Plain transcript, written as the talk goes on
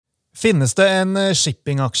Finnes det en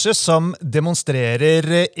shippingaksje som demonstrerer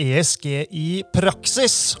ESG i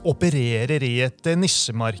praksis, opererer i et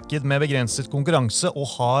nisjemarked med begrenset konkurranse og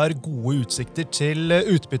har gode utsikter til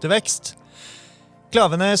utbyttevekst?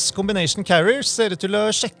 Klaveness Combination Carriers ser ut til å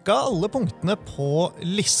sjekke alle punktene på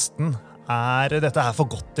listen. Er dette her for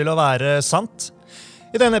godt til å være sant?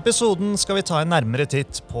 I denne episoden skal vi ta en nærmere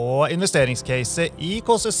titt på investeringscaset i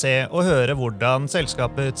KCC og høre hvordan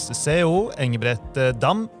selskapets CEO Engebret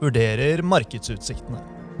Dahm vurderer markedsutsiktene.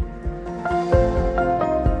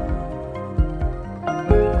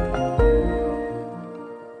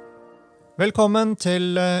 Velkommen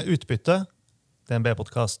til Utbytte,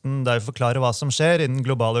 DNB-podcasten der vi forklarer hva som skjer i den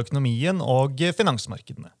globale økonomien og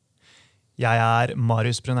finansmarkedene. Jeg er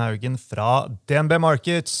Marius Brun Haugen fra DNB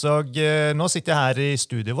Markets, og nå sitter jeg her i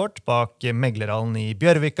studiet vårt bak meglerhallen i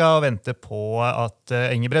Bjørvika og venter på at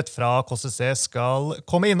Engebret fra KCC skal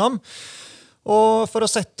komme innom. Og for å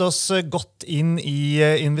sette oss godt inn i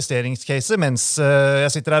investeringscaset mens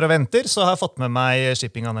jeg sitter her og venter, så har jeg fått med meg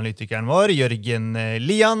shippinganalytikeren vår, Jørgen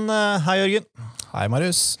Lian. Hei, Jørgen. Hei,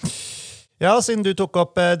 Marius. Ja, siden du tok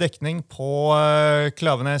opp dekning på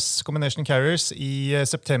Klaveness Combination Carriers i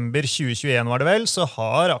september 2021 var det vel, så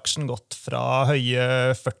har aksjen gått fra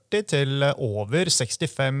høye 40 til over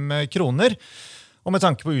 65 kroner. Og med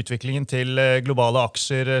tanke på utviklingen til globale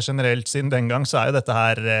aksjer generelt siden den gang, så er jo dette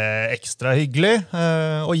her ekstra hyggelig.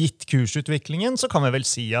 Og gitt kursutviklingen så kan vi vel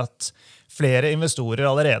si at flere investorer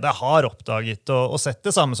allerede har oppdaget og sett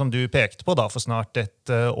det samme som du pekte på da for snart et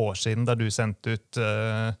år siden da du sendte ut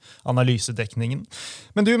analysedekningen.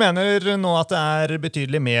 Men du mener nå at det er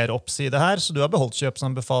betydelig mer oppside her, så du har beholdt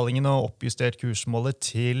kjøpsanbefalingen og oppjustert kursmålet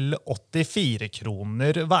til 84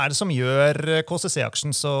 kroner. Hva er det som gjør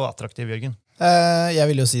KCC-aksjen så attraktiv, Jørgen? Jeg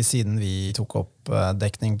vil jo si siden vi tok opp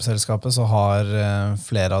dekning på selskapet, så har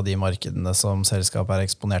flere av de markedene som selskapet er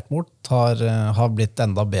eksponert mot, har blitt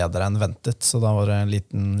enda bedre enn ventet. Så da var det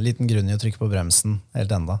en liten grunn i å trykke på bremsen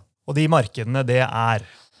helt enda. Og de markedene, det er?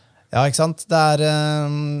 Ja, ikke sant?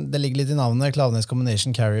 Det ligger litt i navnet, Klaveness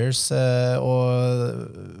Combination Carriers,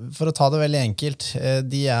 og for å ta det veldig enkelt,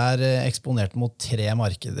 de er eksponert mot 3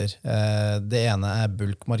 markeder. Det ene er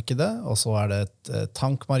bulkmarkedet, og så er det et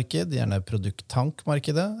tankmarked, gjerne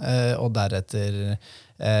produkttankmarkedet, og deretter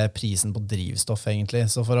prisen på drivstoff egentlig.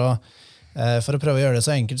 Så for å prøve å gjøre det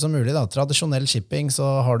så enkelt som mulig, tradisjonell shipping,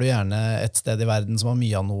 så har du gjerne et sted i verden som har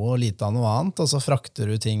mye av noe og lite av noe annet, og så frakter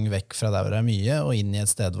du ting vekk fra der hvor det er mye og inn i et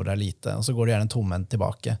sted hvor det er lite, og så går du gjerne tomhendt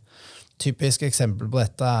tilbake. Typisk eksempel på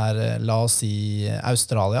dette er, la oss si,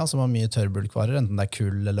 Australia, som har mye tørrbulkvarer, enten det er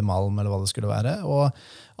kull eller malm eller hva det skulle være, og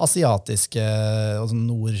asiatiske, altså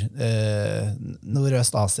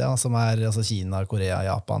Nordøst-Asia, som er altså Kina, Korea,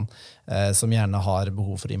 Japan, som gjerne har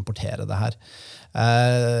behov for å importere det her.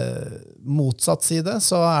 Motsatt side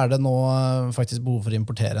så er det nå faktisk behov for å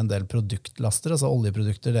importere en del produktlaster, altså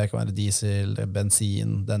oljeprodukter, det kan være diesel,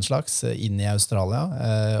 bensin, den slags, inn i Australia.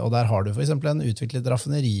 Og der har du for eksempel en utviklet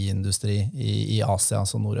raffineriindustri i Asia,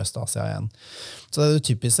 altså Nordøst-Asia igjen. Så det du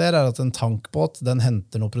typisk ser er at en tankbåt, den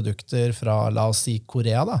henter noen produkter fra, la oss si,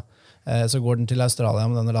 Korea da. Så går den til Australia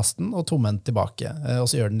med denne lasten og tomhendt tilbake, og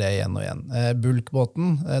så gjør den det igjen og igjen.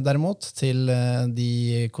 Bulkbåten derimot, til de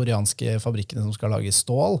koreanske fabrikkene som skal lage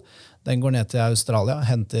stål, den går ned til Australia,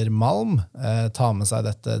 henter malm, tar med seg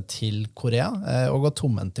dette til Korea og går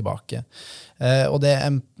tomhendt tilbake. Og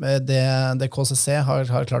det KCC har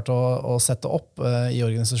klart å sette opp i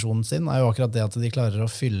organisasjonen sin er jo akkurat det at de klarer å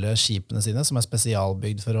fylle skipene sine, som er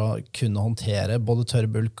spesialbygd for å kunne håndtere både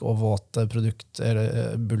tørrbulk og våte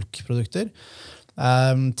bulkprodukter,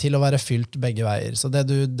 til å være fylt begge veier. Så det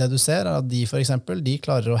du ser er at de for eksempel, de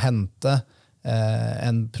klarer å hente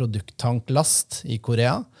en produkttanklast i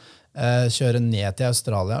Korea, kjøre ned til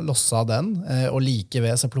Australia, losse av den, og like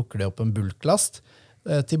ved så plukker de opp en bulklast,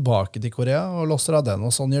 tilbake til Korea og losser av den,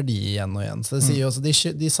 og sånn gjør de igjen og igjen. Så det sier også,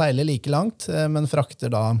 de seiler like langt, men frakter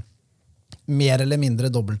da mer eller mindre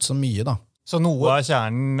dobbelt så mye da. Så noe av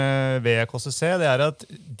kjernen ved KCC det er at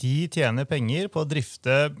de tjener penger på å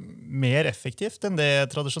drifte mer effektivt enn det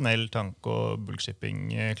tradisjonell tank- og bulkshipping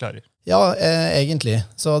klarer. Ja, egentlig.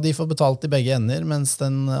 Så de får betalt i begge ender, mens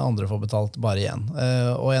den andre får betalt bare igjen.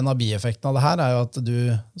 Og en av bieffektene av det her er jo at du,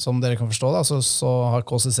 som dere kan forstå, da, så har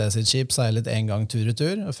KCC sitt skip seilet en gang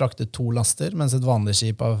tur-retur, fraktet 2 laster, mens et vanlig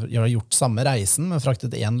skip har gjort samme reisen, men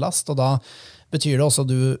fraktet 1 last, og da betyr det også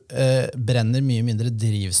at du brenner mye mindre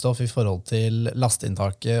drivstoff i forhold til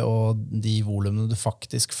lasteinntaket og de volumene du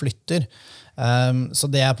faktisk flytter. Så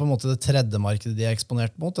det på en måte det tredje markedet de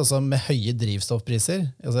eksponert mot, altså med høye drivstoffpriser.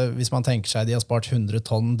 Altså hvis man tenker seg de har spart 100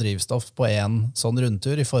 tonn drivstoff på en sånn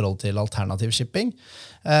rundtur i forhold til alternativ shipping,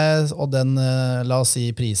 og den, la oss si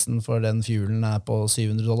prisen for den fuelen på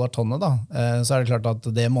 $700 tonnet, da, så det klart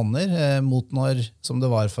at det monner mot når, som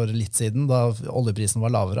det var for litt siden, da oljeprisen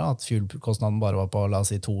var lavere, at fuelkostnaden bare var på, la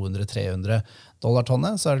oss si, $200-300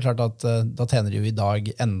 tonnet, så det klart at da tjener de jo i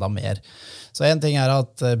dag enda mer. Så en ting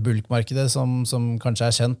at bulkmarkedet, som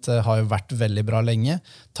kanskje kjent, har jo vært veldig bra lenge.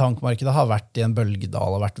 Tankmarkedet har vært i en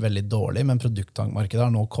bølgedal og vært veldig dårlig, men produkttankmarkedet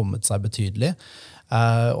har nå kommet seg betydelig.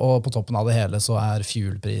 Og på toppen av det hele så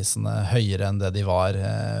fuelprisene høyere enn det de var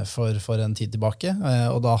for en tid tilbake.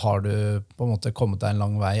 Og da har du på en måte kommet deg en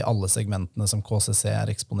lang vei i alle segmentene som KCC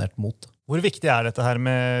eksponert mot. Hvor viktig dette her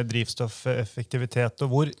med drivstoffeffektivitet,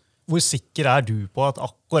 og hvor sikker du på at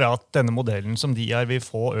akkurat denne modellen som de vil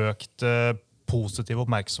få økt positiv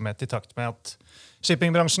oppmerksomhet i takt med at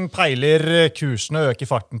shippingbransjen peiler kursene og øker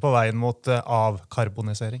farten på veien mot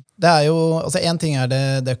avkarbonisering? Det jo, altså en ting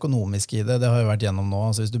det økonomiske i det har jo vært gjennom nå.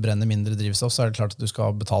 Altså hvis du brenner mindre drivstoff, så det klart at du skal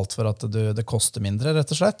ha betalt for at det koster mindre,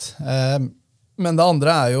 rett og slett. Men det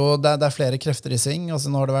andre jo, det flere krefter i sving.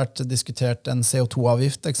 Altså nå har det vært diskutert en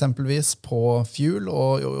CO2-avgift eksempelvis på fuel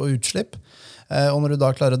og utslipp. Og når du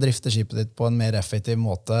da klarer å drifte skipet ditt på en mer effektiv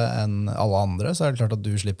måte enn alle andre, så det klart at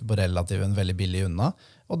du slipper på relativt en veldig billig unna,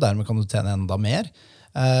 og dermed kan du tjene enda mer.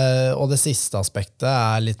 Og det siste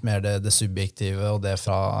aspektet litt mer det subjektive, og det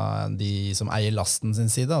fra de som eier lasten sin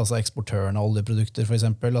side, altså eksportøren av oljeprodukter for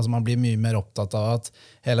eksempel. Altså man blir mye mer opptatt av at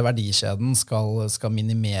hele verdikjeden skal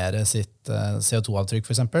minimere sitt CO2-avtrykk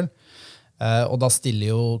for eksempel. Og da stiller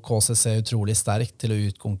jo KCC utrolig sterkt til å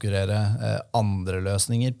utkonkurrere andre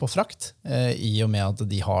løsninger på frakt, i og med at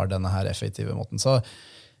de har denne her effektive måten. Så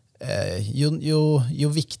jo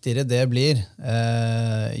viktigere det blir,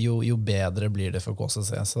 jo bedre blir det for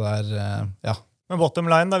KCC. Så det ja. Men bottom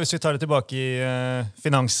line, da, hvis vi tar det tilbake i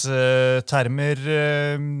finanstermer,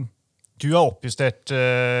 du har oppjustert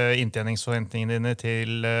inntjeningsforventningene dine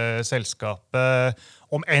til selskapet,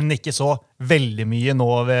 om enn ikke så veldig mye nå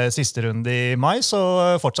ved siste runde i mai, så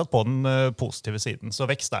fortsatt på den positive siden. Så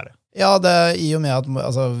vekst det. Ja, det i og med at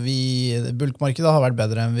altså, bulkmarkedet har vært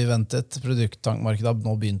bedre enn vi ventet. Produkttankmarkedet har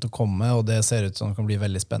nå begynt å komme, og det ser ut som det kan bli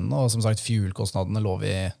veldig spennende. Og som sagt, fuelkostnadene lå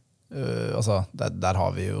vi altså, der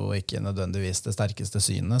har vi jo ikke nødvendigvis det sterkeste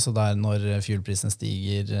synet, så når fuelprisen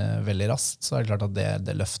stiger veldig raskt, så det klart at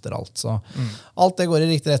det løfter alt. Så alt det går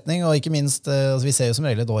i riktig retning, og ikke minst, altså, vi ser jo som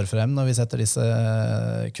regel et år frem når vi setter disse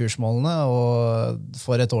kursmålene, og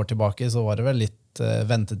for et år tilbake så var det vel litt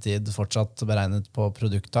ventetid fortsatt beregnet på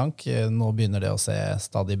produkttank. Nå begynner det å se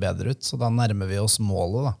stadig bedre ut, så da nærmer vi oss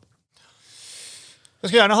målet da. Jeg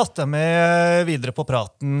skulle gjerne hatt deg med videre på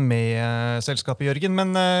praten med selskapet, Jørgen,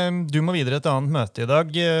 men du må videre et annet møte i dag.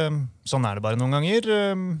 Sånn det bare noen ganger.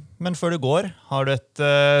 Men før du går, har du et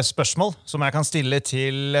spørsmål som jeg kan stille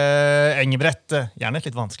til Engebret. Gjerne et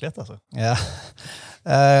litt vanskelighet, altså. Ja.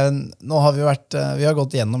 Nå har vi har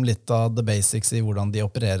gått gjennom litt av the basics i hvordan de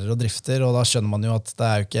opererer og drifter, og da skjønner man jo at det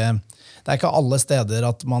ikke alle steder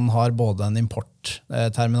at man har både en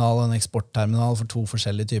importterminal og en eksportterminal for to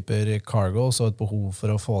forskjellige typer cargo, så et behov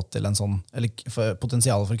for å få til en sånn, eller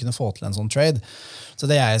potensialet for å kunne få til en sånn trade. Så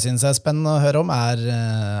det jeg synes spennende å høre om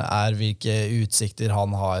hvilke utsikter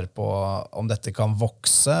han har på om dette kan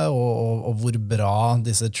vokse, og hvor bra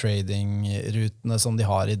disse tradingrutene som de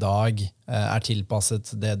har i dag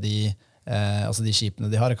tilpasset det altså de skipene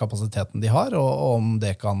de har, kapasiteten de har, og om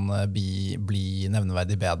det kan bli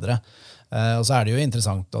nevneverdig bedre. Og så det jo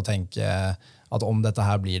interessant å tenke at om dette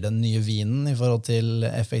her blir den nye vinen i forhold til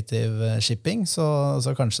effektiv shipping, så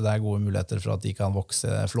kanskje det gode muligheter for at de kan vokse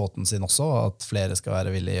flåten sin også, og at flere skal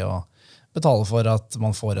være villige å betale for at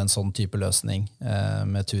man får en sånn type løsning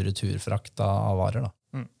med tur-retur-frakt av varer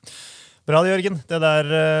da. Bra, Jørgen. Det der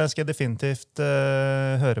skal jeg definitivt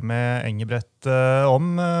høre med Engebret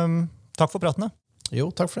om. Takk for pratene.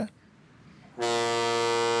 Jo, takk for det.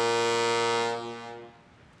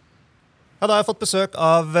 Ja, da har jeg fått besøk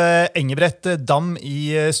av Engebret Dahm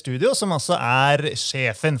i studio, som altså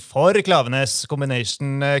sjefen for Klaveness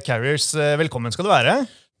Combination Carriers. Velkommen skal du være.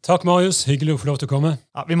 Takk, Marius. Hyggelig å få lov til å komme.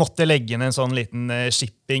 Ja, vi måtte legge inn en sånn liten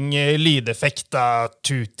shipping-lydeffekt av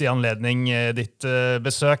tut i anledning ditt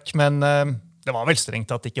besøk, men det var vel strengt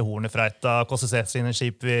tatt ikke hornet fra et av KCC sine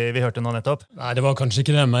skip vi hørte nå nettopp. Nei, det var kanskje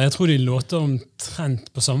ikke det, men jeg tror de låter omtrent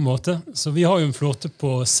på samme måte. Så vi har jo en flåte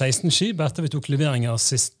på 16 skip, etter vi tok leveringer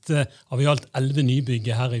siste av i alt 11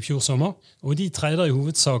 nybygge her i fjor sommer. Og de trader i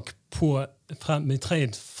hovedsak på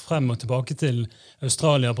trade frem og tilbake til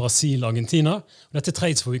Australia, Brasil, Argentina. Og dette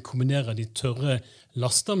trades hvor vi kombinerer de tørre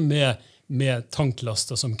laster med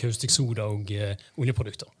tanklaster som kaustikk soda og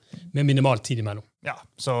oljeprodukter, med minimal tid imellom. Ja,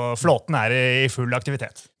 så flåten i full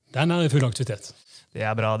aktivitet. Den i full aktivitet. Det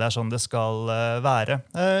bra, det sånn det skal være.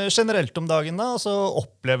 Generelt om dagen da, så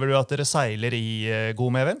opplever du at dere seiler i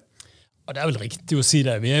god medvind? Ja, det vel riktig å si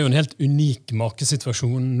det. Vi jo en helt unik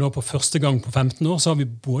markedssituasjon. Nå på første gang på 15 år så har vi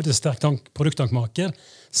både sterkt produkttankmarked,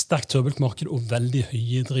 sterkt tørrbulkmarked og veldig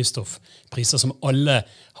høye drivstoffpriser som alle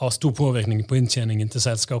har stor påvirkning på inntjeningen til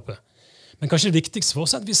selskapet. Men kanskje det viktigste for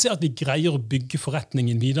oss at vi ser at vi greier å bygge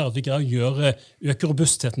forretningen videre, at vi greier å øke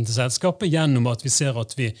robustheten til selskapet gjennom at vi ser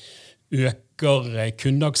at vi øker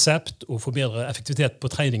kundeaksept og forbedrer effektivitet på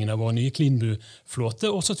tradingen av vår nye Cleanbu-flåte,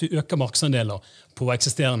 og også at vi øker markedsandeler på vår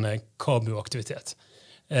eksisterende Carbu-aktivitet.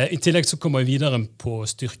 I tillegg så kommer vi videre på å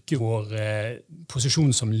styrke vår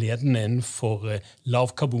posisjon som ledende innenfor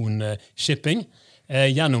lavkarbon shipping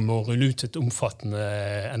gjennom å rulle ut et omfattende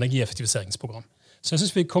energieffektiviseringsprogram. Så jeg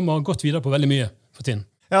synes vi kommer godt videre på veldig mye for tiden.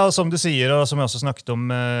 Ja, som du sier, og som jeg også snakket om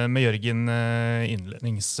med Jørgen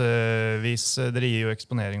innledningsvis, dere gir jo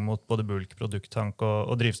eksponering mot både bulk, produkttank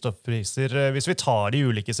og drivstoffpriser. Hvis vi tar de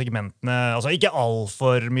ulike segmentene, altså ikke alt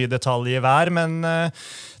for mye detalj i hver, men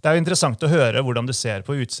det jo interessant å høre hvordan du ser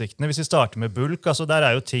på utsiktene. Hvis vi starter med bulk, altså der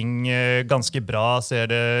jo ting ganske bra, ser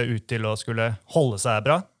det ut til å skulle holde seg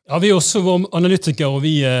bra. Ja, vi også vår analytikere, og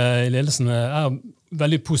vi i ledelsen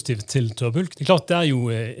veldig positivt til tørrbulk. Det klart det jo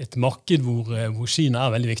et marked hvor Kina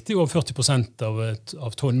veldig viktig, og 40%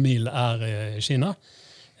 av tonnmil Kina.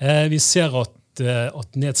 Vi ser at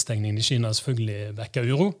nedstengningen i Kina selvfølgelig vekker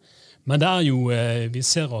uro, men vi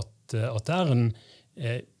ser at det en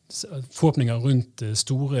forhåpninger rundt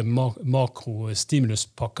store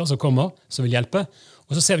makrostimuluspakker som kommer, som vil hjelpe.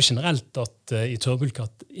 Og så ser vi generelt at i tørrbulk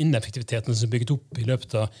at ineffektiviteten som er bygget opp i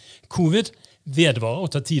løpet av covid vedvarer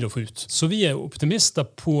og tar tid å få ut. Så vi optimister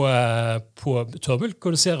på tørrbulk,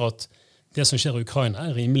 og du ser at det som skjer i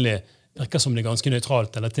Ukraina rimelig, virker som det ganske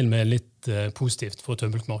nøytralt, eller til og med litt positivt for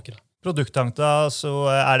tørrbulkmarkedet. Produkttank da,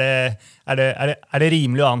 så det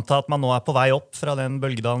rimelig å anta at man nå på vei opp fra den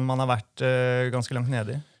bølgedalen man har vært ganske langt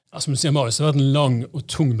nede i? Ja, som du sier, Marius, det har vært en lang og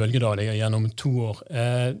tung bølgedal gjennom 2 år.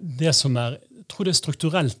 Det som jeg tror det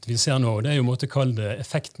strukturelt vi ser nå, det jo måte å kalle det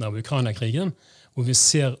effekten av Ukraina-krigen, hvor vi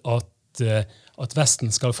ser at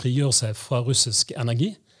Vesten skal frigjøre seg fra russisk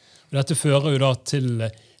energi. Og dette fører jo da til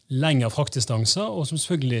lengre fraktdistanser, og som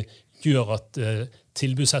selvfølgelig gjør at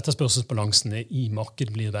tilbuds- og etterspørselsbalansene i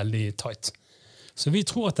markedet blir veldig tight. Så vi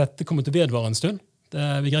tror at dette kommer til å vedvare en stund.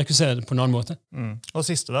 Vi greier ikke å se det på en annen måte. Og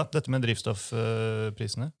siste da, dette med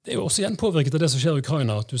drivstoffprisene? Det jo også igjen påvirket av det som skjer i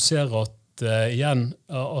Ukraina, at du ser at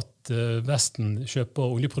Vesten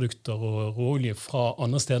kjøper oljeprodukter og råolje fra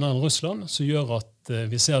andre steder enn Russland, som gjør at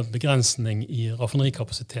vi ser begrensning i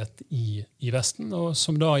raffinerikapasitet i Vesten, og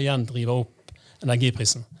som da igjen driver opp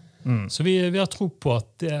energiprisen. Så vi har tro på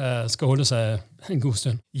at det skal holde seg en god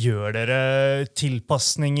stund. Gjør dere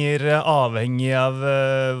tilpassninger avhengig av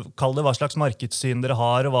kall det hva slags markedssyn dere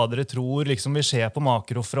har, og hva dere tror liksom vil skje på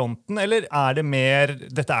makrofronten, eller det mer,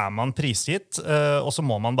 dette man prisgitt, og så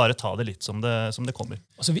må man bare ta det litt som det kommer?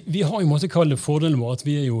 Altså, vi har jo måte kalle det fordelen vår at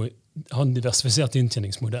vi har en diversifisert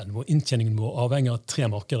inntjeningsmodell, hvor inntjeningen vår avhenger av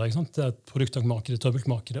 3 markeder, ikke sant? Det produkttankmarkedet,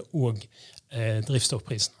 tørrbulkmarkedet og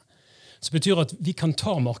drivstoffprisen. Så betyr at vi kan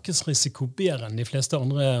ta markedsrisiko bedre enn de fleste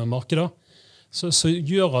andre markeder, så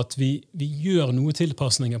gjør at vi gjør noe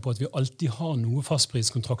tilpassninger på at vi alltid har noe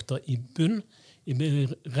fastpriskontrakter i bunn, i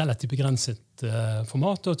relativt begrenset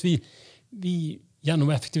format, og at vi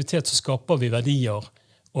gjennom effektivitet så skaper vi verdier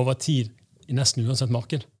over tid i nesten uansett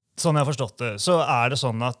marked. Sånn jeg har forstått det, så det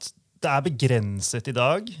sånn at det begrenset i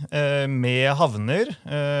dag med havner,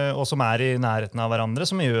 og som i nærheten av hverandre,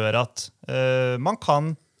 som gjør at man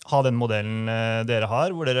kan ha den modellen dere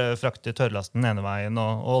har, hvor dere frakter tørrlasten den ene veien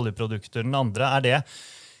og oljeprodukter den andre. Det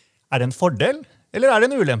en fordel, eller det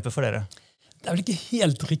en ulempe for dere? Det vel ikke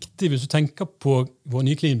helt riktig hvis du tenker på vår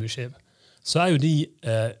nye Cleanbu-skip. Så jo de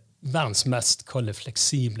verdens mest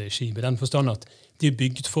fleksible skip, i den forstand at de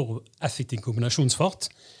bygget for effektiv kombinasjonsfart,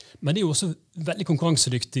 men de jo også veldig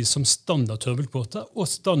konkurransedyktige som standard tørrbulkbåter og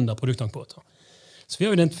standard produkttankbåter. Så vi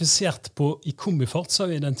har identifisert i kombifart, så har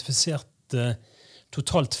vi identifisert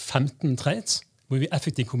totalt 15 trades, hvor vi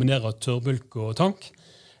effektivt kombinerer tørrbulk og tank,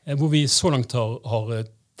 hvor vi så langt har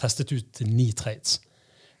testet ut 9 trades.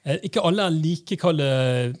 Ikke alle like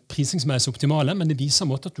prisingsmessig optimale, men det viser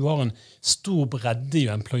måte at du har en stor bredde i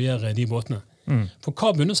å employere de båtene. For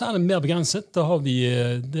Carbuene så det mer begrenset. Da har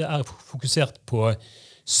det fokusert på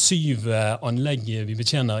 7 anlegg vi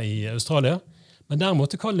betjener i Australia, Men der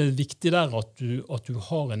måtte kalle det viktig der at du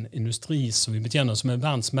har en industri som vi betjener, som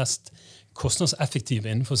verdens mest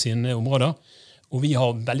kostnadseffektive innenfor sine områder, og vi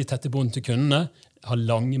har veldig tette bånd til kundene, har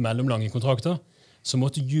lange, mellomlange kontrakter, som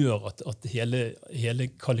måtte gjøre at hele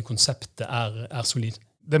kalde konseptet er solid.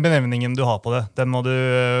 Den benevningen du har på det, den må du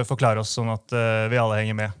forklare oss sånn at vi alle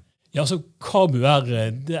henger med. Ja, altså Kabu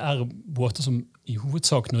det er båter som i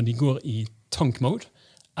hovedsak når de går i tankmode,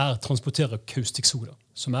 transporterer kaustikk-soda,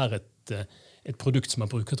 som et produkt som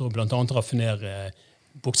man bruker til å blant annet raffinere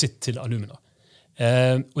boksit til alumina.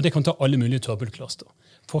 Og det kan ta alle mulige tørrbulklaster.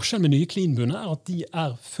 Forskjellen med nye cleanbunner at de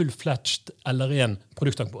full-fledged eller ren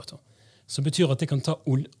produkttankbåter. Som betyr at det kan ta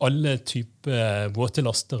alle typer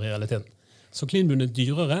båtelaster i realiteten. Så cleanbunner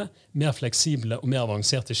dyrere, mer fleksible og mer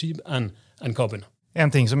avanserte skip enn kabunner. En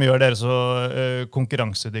ting som gjør dere så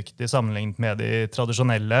konkurransedyktig sammenlignet med de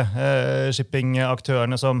tradisjonelle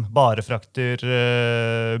shippingaktørene som bare frakter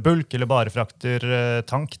bulk eller bare frakter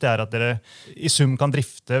tank, det at dere i sum kan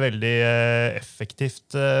drifte veldig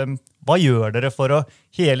effektivt. Hva gjør dere for å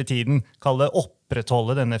hele tiden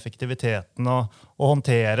opprettholde denne effektiviteten og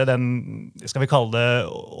håndtere den, skal vi kalle det,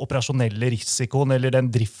 operasjonelle risikoen eller den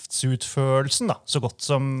driftsutførelsen da, så godt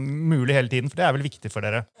som mulig hele tiden? For det vel viktig for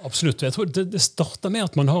dere. Absolutt. Jeg tror det starter med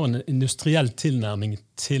at man har en industriell tilnærming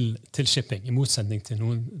til shipping, i motsetning til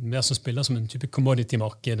noen mer som spiller som en type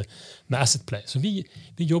commodity-marked med asset play. Så vi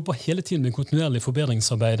jobber hele tiden med kontinuerlig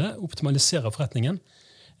forbedringsarbeidet, optimaliserer forretningen,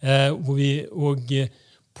 og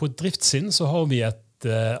på driftssiden så har vi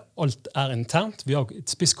alt internt. Vi har et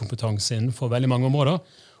spisskompetanse innenfor veldig mange områder,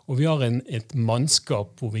 og vi har et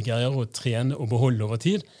mannskap hvor vi greier å trene og beholde over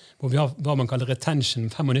tid, hvor vi har hva man kaller retention,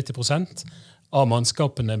 95% av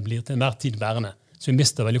mannskapene blir til enhver tid værende, så vi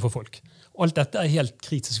mister veldig for folk. Alt dette helt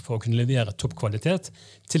kritisk for å kunne levere toppkvalitet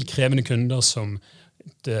til krevende kunder som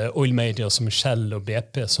oil major, som Shell og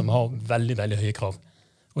BP, som har veldig, veldig høye krav.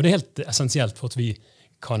 Og det helt essensielt for at vi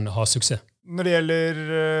kan ha suksess. Når det gjelder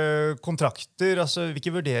kontrakter,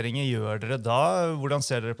 hvilke vurderinger gjør dere da? Hvordan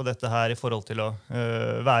ser dere på dette her i forhold til å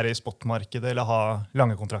være i spotmarkedet eller ha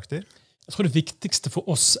lange kontrakter? Jeg tror det viktigste for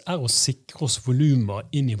oss å sikre oss volumer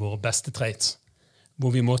inn i våre beste trades, hvor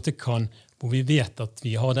vi vet at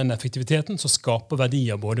vi har den effektiviteten som skaper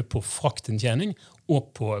verdier både på fraktinntjening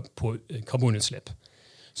og på karbonutslipp.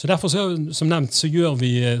 Så derfor, som nevnt, så gjør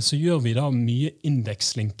vi da mye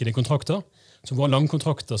indekslinkede kontrakter. Så våre lange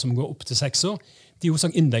kontrakter som går opp til 6 år, de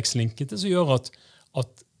hovedsak indekslinkete, som gjør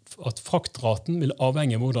at fraktraten vil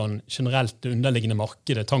avhenge av hvordan generelt det underliggende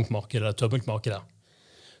markedet, tankmarkedet eller tørrbulkmarkedet.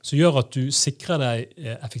 Så gjør at du sikrer deg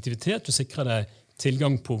effektivitet, du sikrer deg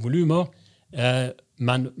tilgang på volumer,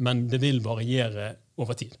 men det vil variere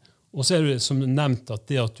over tid. Og så det som nevnt at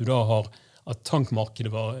det at du da har at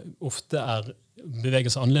tankmarkedet ofte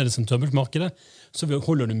beveger seg annerledes enn tørrbulkmarkedet, så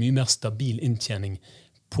holder du mye mer stabil inntjening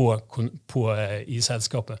i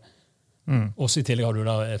selskapet. Også i tillegg har du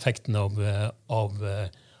da effekten av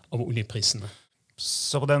oljeprisene.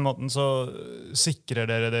 Så på den måten så sikrer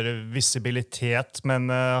dere visibilitet, men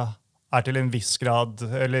til en viss grad,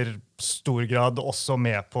 eller stor grad, også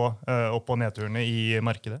med på opp- og nedturene i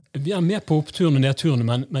markedet? Vi med på oppturene og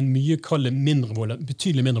nedturene, men mye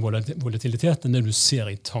betydelig mindre volatilitet enn det du ser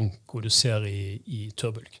i tank og du ser i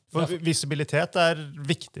tørrbulk. For visibilitet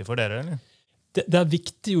viktig for dere, eller? Det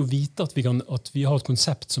viktig å vite at vi har et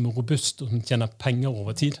konsept som robust og som tjener penger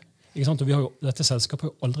over tid. Ikke sant? Og dette selskapet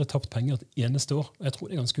har jo aldri tapt penger et eneste år. Og jeg tror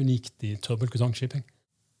det ganske unikt i tørrbulk og tankshipping.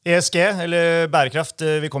 ESG, eller bærekraft,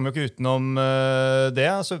 vi kommer jo ikke utenom det.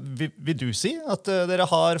 Vil du si at dere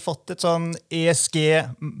har fått et sånn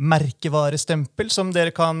ESG-merkevarestempel som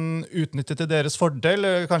dere kan utnytte til deres fordel,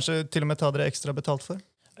 eller kanskje til og med ta dere ekstra betalt for?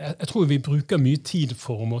 Jeg tror vi bruker mye tid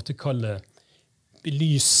for å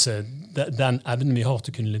belyse den evnen vi har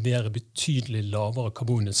til å kunne levere betydelig lavere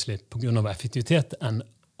karbonutslipp på grunn av effektivitet enn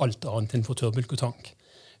alt annet innenfor tørrbulk og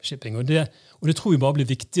tankshipping. Og det tror vi bare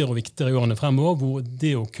blir viktigere og viktigere i årene fremover, hvor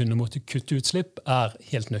det å kunne kutte utslipp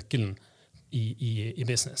helt nøkkelen i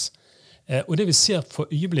business. Og det vi ser for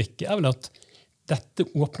øyeblikket vel at dette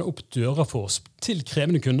åpner opp dører for oss til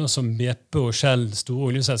krevende kunder som BP og Shell,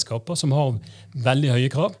 store oljeselskaper, som har veldig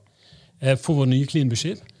høye krav for vår nye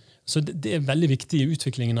cleanbunner. Så det veldig viktig i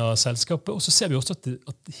utviklingen av selskapet. Og så ser vi også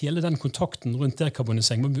at hele den kontakten rundt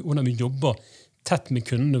dekarbonisering, hvordan vi jobber tett med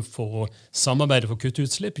kundene for å samarbeide for å kutte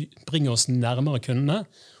utslipp, bringer oss nærmere kundene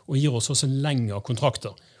og gir oss også lengre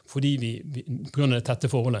kontrakter, fordi på grunn av det tette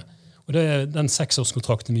forholdet. Og det den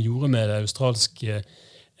 6-årskontrakten vi gjorde med det australske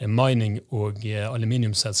mining- og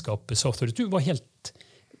aluminiumsselskapet South32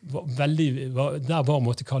 der var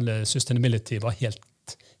måte å kalle sustainability var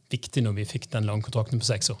helt viktig når vi fikk den lange kontrakten på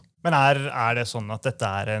 6 år. Men er det sånn at dette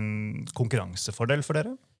en konkurransefordel for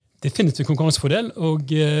dere? Definitivt konkurransefordel,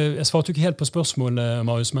 og jeg svarte jo ikke helt på spørsmålet,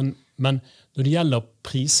 Marius, men når det gjelder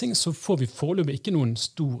prising, så får vi foreløpig ikke noen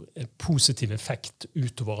stor positiv effekt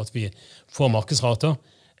utover at vi får markedsrater.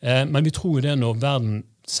 Men vi tror det når verden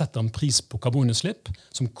setter en pris på karbonutslipp,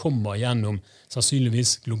 som kommer gjennom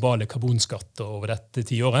sannsynligvis globale karbonskatter over dette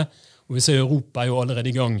 10 året. Og vi ser Europa jo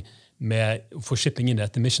allerede i gang med å få shipping inn i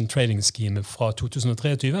et emission trading scheme fra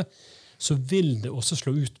 2023, så vil det også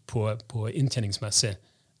slå ut på inntjeningsmessig,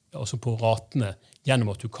 altså på ratene, gjennom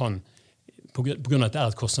at du kan, på grunn av at det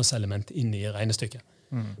et kostnadselement inn i regnestykket.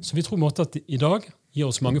 Så vi tror at i dag gir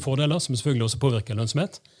oss mange fordeler, som selvfølgelig også påvirker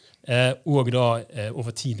lønnsomhet, og da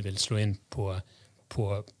over tid vil slå inn på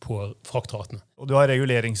fraktratene. Og du har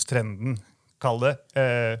reguleringstrenden, kall det,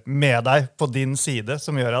 med deg på din side,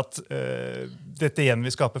 som gjør at dette igjen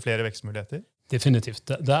vil skape flere vekstmuligheter?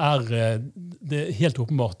 Definitivt. Det helt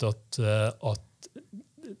åpenbart at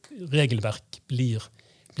regelverk blir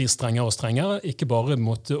strengere og strengere, ikke bare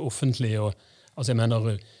offentlig og altså jeg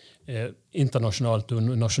mener internasjonalt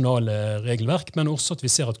og nasjonale regelverk, men også at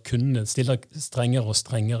vi ser at kundene stiller strengere og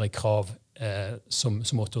strengere krav som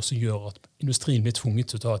måtte også gjøre at industrien blir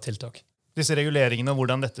tvunget til å ta tiltak. Disse reguleringene og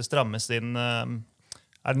hvordan dette strammes inn,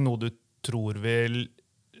 det noe du tror vil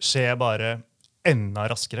skje bare enda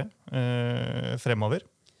raskere fremover?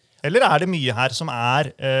 Eller det mye her som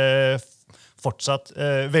fortsatt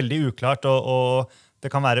veldig uklart, og det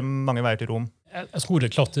kan være mange veier til rom? Jeg tror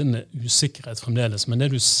det klart en usikkerhet fremdeles, men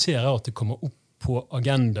det du ser at det kommer opp på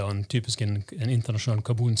agendaen, typisk en internasjonal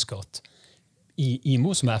karbonskatt i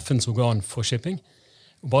IMO, som FNs organ for shipping.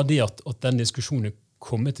 Og bare det at den diskusjonen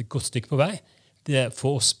kommet et godt stykke på vei, det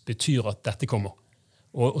for oss betyr at dette kommer.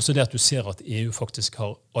 Og også det at du ser at EU faktisk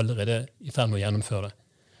har allerede i ferd med å gjennomføre det.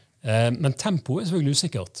 Men tempoet selvfølgelig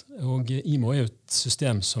usikkert, og IMO jo et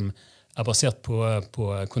system som basert på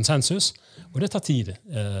konsensus, og det tar tid.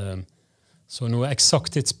 Så noe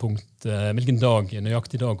eksakt tidspunkt, hvilken dag,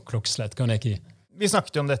 nøyaktig dag og klokkeslett, kan jeg ikke gi. Vi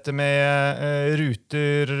snakket jo om dette med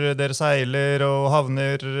ruter dere seiler og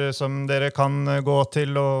havner som dere kan gå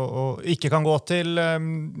til og ikke kan gå til.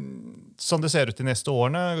 Som det ser ut de neste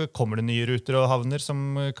årene, kommer det nye ruter og havner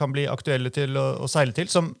som kan bli aktuelle til å seile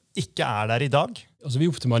til, som ikke der i dag? Altså,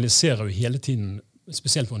 vi optimaliserer jo hele tiden,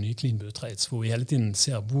 spesielt for nye clean boat trades, hvor vi hele tiden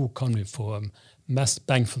ser hvor kan vi få mest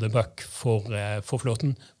bang for the buck for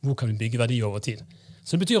flåten, hvor kan vi bygge verdi over tid.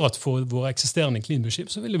 Så det betyr at for våre eksisterende clean boat skip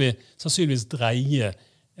så vil vi sannsynligvis dreie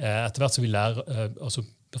etter hvert som vi lærer, altså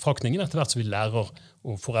befraktningen etter hvert som vi lærer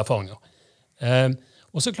og får erfaringer.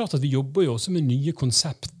 Og så er det klart at vi jobber jo også med nye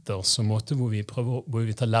konsepter som måte hvor vi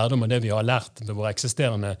tar lærdom av det vi har lært ved vår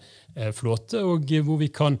eksisterende flåte, og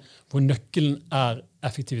hvor nøkkelen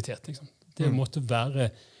effektivitet. Liksom. Det måtte være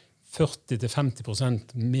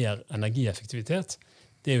 40-50% mer energieffektivitet.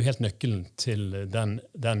 Det jo helt nøkkelen til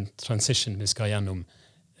den transition vi skal gjennom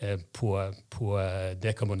på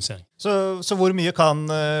dekarbonisering. Så hvor mye kan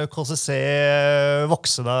KCC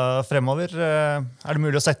vokse da fremover? Det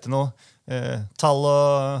mulig å sette noe tall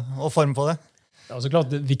og form på det? Altså klart,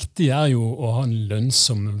 det viktige jo å ha en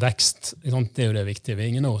lønnsom vekst. Det jo det viktige. Vi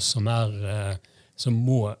ingen av oss som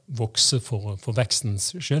må vokse for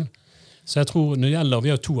vekstens skyld. Så jeg tror når det gjelder,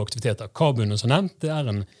 vi har 2 aktiviteter. Karbon, som nevnt, det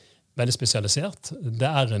en veldig spesialisert.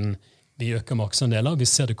 Vi øker markedsandeler. Vi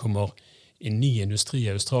ser det kommer en ny industri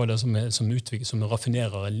i Australia som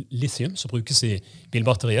raffinerer lithium, som brukes i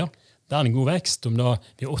bilbatterier. Det en god vekst. Om da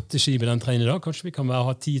vi har 8 skip i den treningen i dag, kanskje vi kan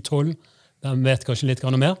ha 10-12. Den vet kanskje litt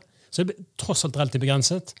mer. Så det tross alt relativt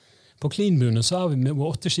begrenset. På cleanbuene så har vi med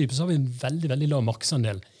 8 skip så har vi en veldig, veldig lav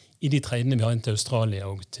markedsandel i de tredene vi har inn til Australia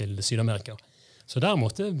og til Sydamerika. Så der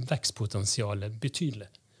måtte vekstpotensialet betydelig.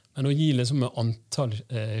 Men å gi liksom antall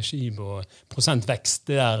skip og prosentvekst,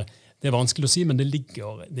 det vanskelig å si, men det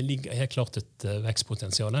ligger helt klart et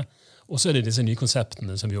vekstpotensial. Og så det disse nye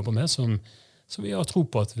konseptene som vi jobber med, som vi har tro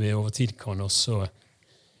på at vi over tid kan også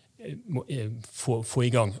få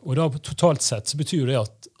i gang. Og da totalt sett så betyr det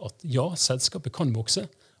at ja, selskapet kan vokse,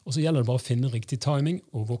 og så gjelder det bare å finne riktig timing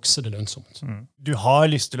og vokse det lønnsomt. Du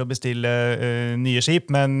har lyst til å bestille nye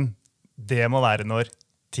skip, men det må være når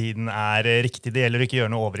tiden riktig. Det gjelder ikke å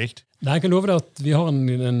gjøre noe overilt. Nei, jeg kan love deg at vi har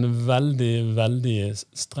en veldig, veldig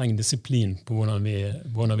streng disiplin på hvordan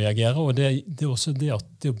vi agerer, og det også det at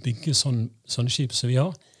det å bygge sånne skip som vi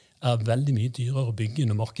har, veldig mye dyrere å bygge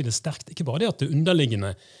når markedet sterkt. Ikke bare det at det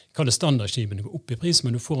underliggende, hva det standardskipene går opp i pris,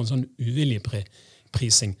 men du får en sånn uvillig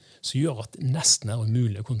prising som gjør at det nesten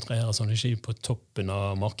umulig å kontrahere sånne skip på toppen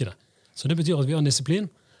av markedet. Så det betyr at vi har en disiplin,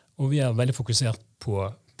 og vi veldig fokusert på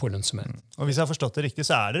på lønnsomhet. Og hvis jeg har forstått det riktig,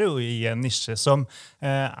 så det jo i en nisje som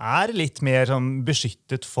litt mer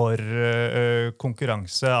beskyttet for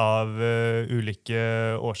konkurranse av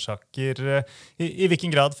ulike årsaker. I hvilken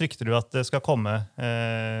grad frykter du at det skal komme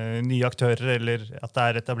nye aktører, eller at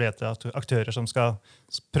det etablerte aktører som skal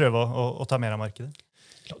prøve å ta mer av markedet?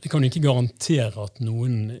 Vi kan ikke garantere at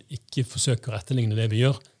noen ikke forsøker å etterligne det vi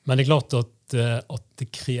gjør, men det klart at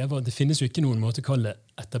det finnes jo ikke noen måte å kalle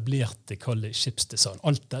etablerte, skipsdesign.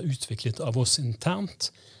 Alt utviklet av oss internt,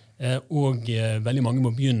 og veldig mange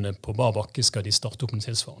må begynne på bar bakke skal de starte opp med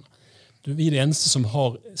tilsvarende. Vi det eneste som har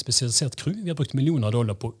spesialisert crew. Vi har brukt millioner av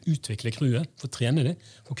dollar på å utvikle crewet, for å trene det,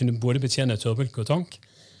 for å kunne både betjene tørrbulk og tank.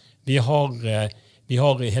 Vi har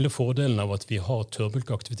hele fordelen av at vi har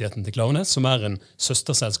tørrbulkaktiviteten til Klaveness, som en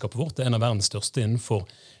søsterselskapet vårt. Det en av verdens største innenfor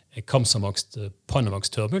Kamsarmaks, Panamax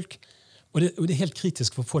tørrbulk. Og det helt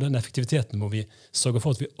kritisk for å få den effektiviteten må vi sørge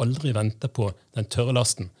for at vi aldri venter på den tørre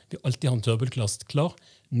lasten. Vi alltid har en tørrbulklast klar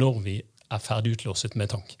når vi ferdig utlåset med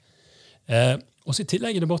tank. Og så i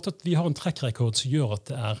tillegg det bare at vi har en track-record som gjør at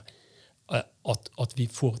at vi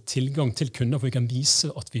får tilgang til kunder, for vi kan vise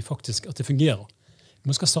at det fungerer. Når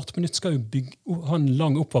vi skal starte på nytt, skal vi ha en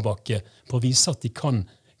lang oppoverbakke på å vise at de kan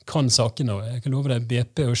sakene. Jeg kan love deg,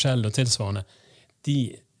 BP og Shell og tilsvarende,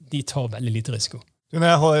 de tar veldig lite risiko. Når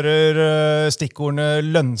jeg hører stikkordene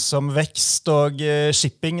lønnsom vekst og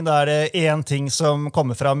shipping, da det en ting som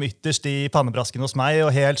kommer fram ytterst i pannebrasken hos meg,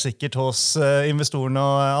 og helt sikkert hos investorene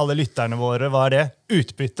og alle lytterne våre. Hva det?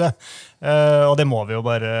 Utbytte. Og det må vi jo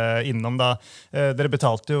bare innom da. Dere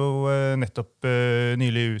betalte jo nettopp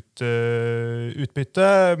nylig ut utbytte.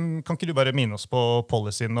 Kan ikke du bare minne oss på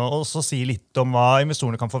policyen og så si litt om hva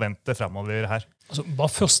investorene kan forvente fremover her?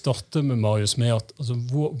 Bare først starte med Marius med at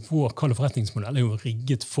vår forretningsmodell jo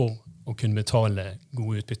rigget for å kunne betale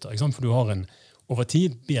gode utbytter. Ikke sant? For du har over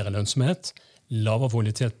tid bedre lønnsomhet, lavere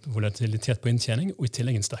volatilitet på inntjening og i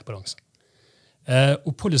tillegg en sterk balanse.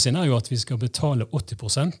 Og policyen jo at vi skal betale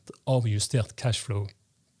 80% av justert cashflow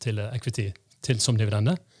til equity som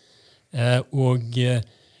dividende. Og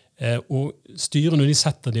styret når de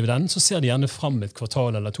setter dividenden, så ser de gjerne frem et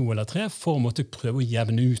kvartal eller 2 eller 3 for å måtte prøve å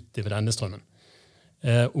jevne ut dividendestrømmen.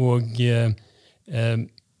 Og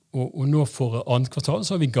nå for annet kvartal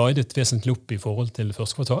så har vi guidet vesentlig opp i forhold til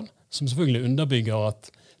første kvartal, som selvfølgelig underbygger at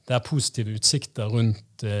det positive utsikter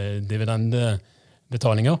rundt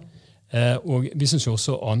dividendebetalinger. Og vi synes jo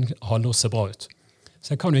også halvår ser bra ut. Så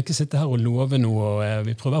jeg kan jo ikke sitte her og love noe, og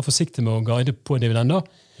vi prøver å være forsiktige med å guide på dividender,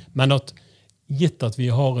 men at gitt at vi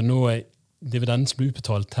har nå dividenden som blir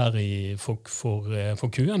utbetalt her for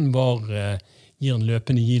Q1 gir en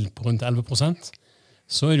løpende yield på rundt 11%,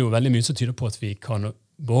 så det jo veldig mye som tyder på at vi kan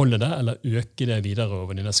beholde det eller øke det videre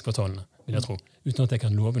over de neste kvartalene, vil jeg tro, uten at jeg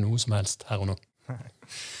kan love noe som helst her og nå.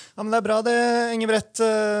 Ja, men det bra det, Engebret.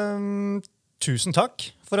 Tusen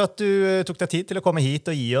takk for at du tok deg tid til å komme hit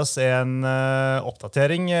og gi oss en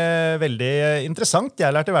oppdatering. Veldig interessant.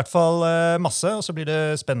 Jeg lærte i hvert fall masse, og så blir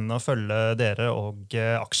det spennende å følge dere og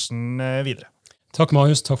aksjen videre. Takk,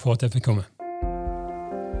 Marius. Takk for at jeg fikk komme.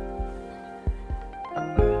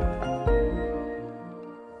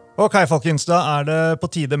 Ok, folkens, da det på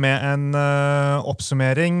tide med en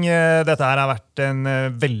oppsummering. Dette her har vært en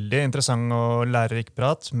veldig interessant og lærerik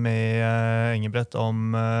prat med Engebret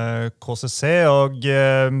om KCC, og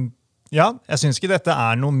ja, jeg synes ikke dette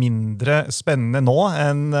noe mindre spennende nå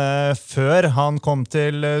enn før han kom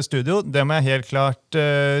til studio. Det må jeg helt klart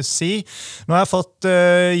si. Nå har jeg fått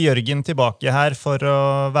Jørgen tilbake her for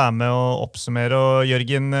å være med og oppsummere. Og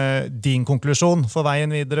Jørgen, din konklusjon for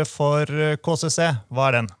veien videre for KCC,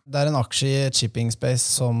 hva den? Det en aksje i et shipping space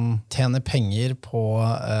som tjener penger på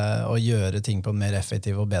å gjøre ting på en mer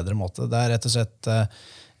effektiv og bedre måte. Det rett og slett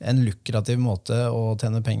en lukrativ måte å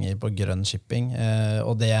tjene penger på grønn shipping,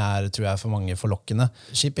 og det tror jeg for mange forlokkende.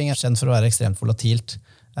 Shipping kjent for å være ekstremt volatilt.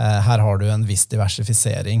 Her har du en viss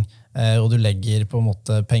diversifisering, og du legger på en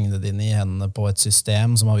måte pengene dine i hendene på et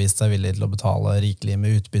system som har vist seg villig til å betale rikelig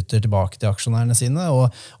med utbytter tilbake til aksjonærene sine, og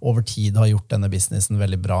over tid har gjort denne businessen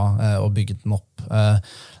veldig bra og bygget den opp.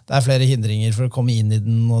 Det flere hindringer for å komme inn i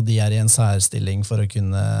den, og de i en særstilling for å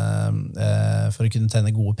kunne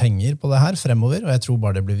tjene gode penger på det her fremover, og jeg tror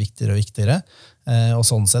bare det blir viktigere og viktigere. Og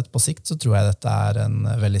sånn sett på sikt så tror jeg dette en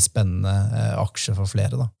veldig spennende aksje for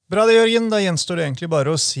flere. Da. Bra det, Jørgen. Da gjenstår det egentlig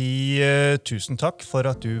bare å si tusen takk for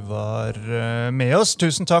at du var med oss.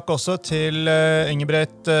 Tusen takk også til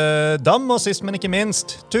Engebret Dahm, og sist, men ikke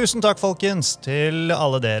minst, tusen takk, folkens, til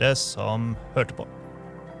alle dere som hørte på.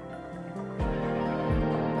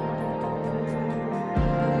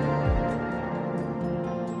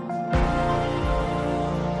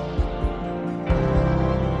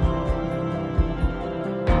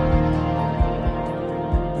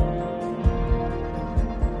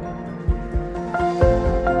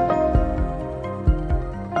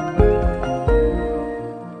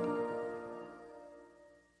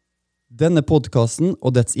 Denne podcasten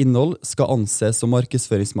og dets innhold skal anses som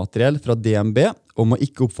markedsføringsmateriell fra DNB og må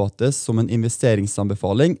ikke oppfattes som en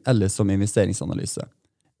investeringsanbefaling eller som investeringsanalyse.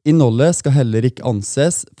 Innholdet skal heller ikke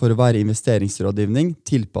anses for å være investeringsrådgivning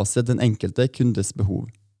tilpasset den enkelte kundes behov.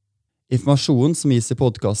 Informasjonen som gis i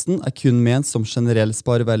podcasten er kun ment som generell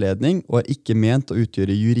spareveiledning og er ikke ment å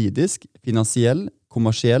utgjøre juridisk, finansiell,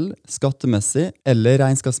 kommersiell, skattemessig eller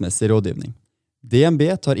regnskapsmessig rådgivning.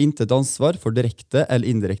 DNB tar intet ansvar for direkte eller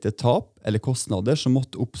indirekte tap eller kostnader som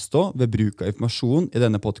måtte oppstå ved bruk av informasjon i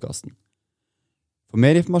denne podcasten. For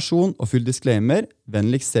mer informasjon og full disclaimer,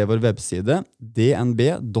 vennligst se vår webside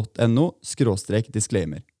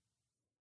dnb.no/disclaimer.